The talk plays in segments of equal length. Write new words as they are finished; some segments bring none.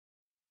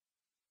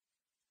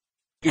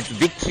It's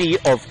victory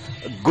of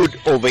good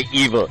over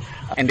evil,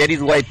 and that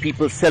is why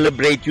people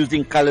celebrate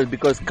using colors,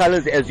 because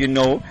colors, as you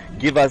know,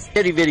 give us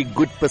very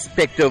good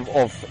perspective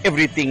of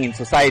everything in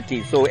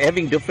society. So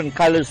having different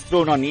colors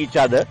thrown on each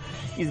other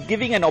is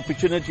giving an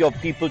opportunity of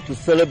people to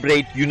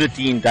celebrate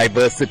unity in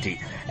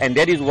diversity, and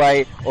that is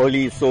why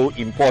Holi is so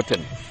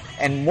important,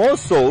 and more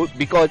so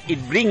because it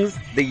brings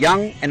the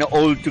young and the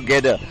old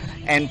together.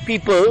 And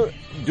people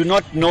do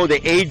not know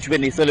the age when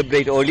they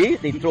celebrate Holi.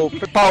 They throw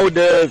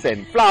powders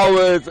and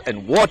flowers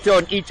and water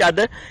on each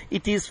other.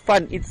 It is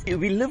fun.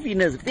 We live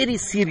in a very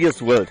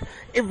serious world.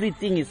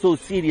 Everything is so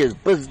serious.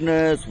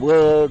 Business,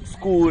 work,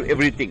 school,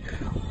 everything.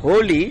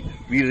 Holi,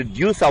 we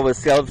reduce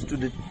ourselves to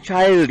the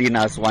child in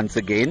us once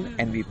again,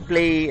 and we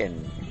play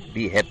and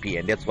be happy.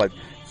 And that's what's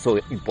so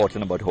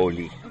important about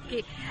Holi.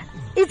 Okay.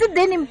 Is it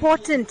then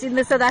important in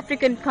the South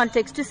African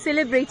context to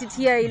celebrate it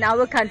here in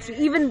our country,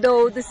 even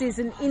though this is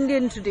an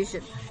Indian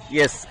tradition?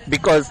 Yes,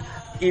 because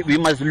we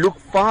must look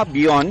far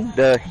beyond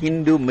the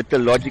Hindu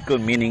mythological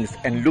meanings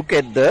and look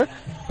at the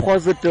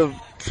positive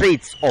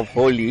traits of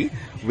Holi,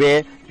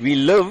 where we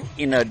live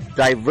in a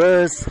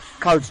diverse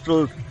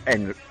cultural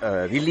and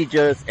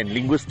religious and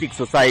linguistic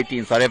society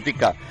in South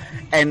Africa,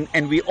 and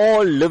we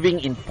all living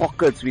in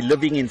pockets, we're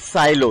living in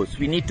silos.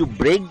 We need to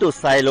break those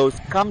silos,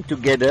 come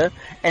together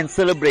and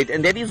celebrate,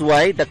 and that is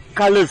why the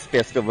Colors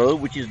Festival,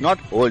 which is not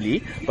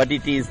Holi, but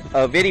it is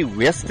a very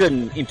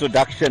Western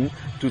introduction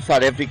to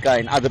South Africa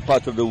and other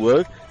parts of the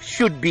world,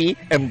 should be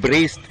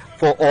embraced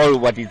for all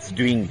what it's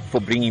doing for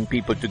bringing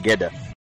people together.